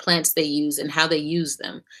 the plants they use and how they use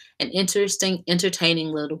them. An interesting, entertaining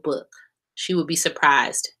little book. She would be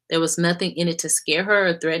surprised. There was nothing in it to scare her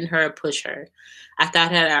or threaten her or push her. I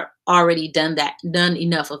thought I had already done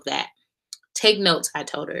enough of that. Take notes, I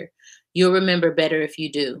told her. You'll remember better if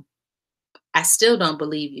you do. I still don't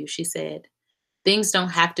believe you, she said. Things don't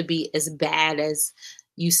have to be as bad as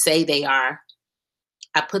you say they are.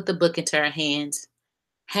 I put the book into her hands.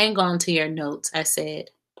 Hang on to your notes, I said.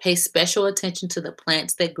 Pay special attention to the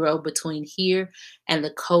plants that grow between here and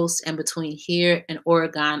the coast and between here and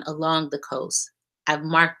Oregon along the coast. I've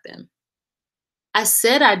marked them. I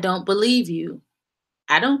said I don't believe you.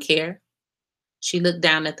 I don't care. She looked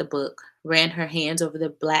down at the book, ran her hands over the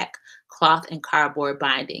black cloth and cardboard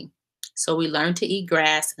binding. So we learned to eat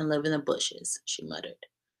grass and live in the bushes, she muttered.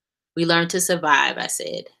 We learned to survive, I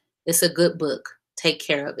said. It's a good book. Take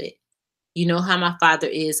care of it. You know how my father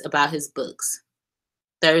is about his books.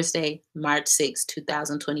 Thursday, March 6,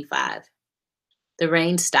 2025. The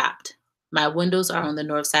rain stopped. My windows are on the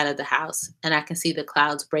north side of the house, and I can see the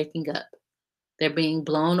clouds breaking up. They're being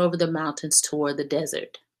blown over the mountains toward the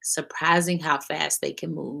desert. Surprising how fast they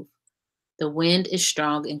can move. The wind is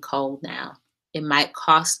strong and cold now. It might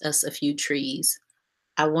cost us a few trees.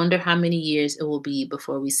 I wonder how many years it will be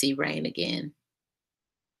before we see rain again.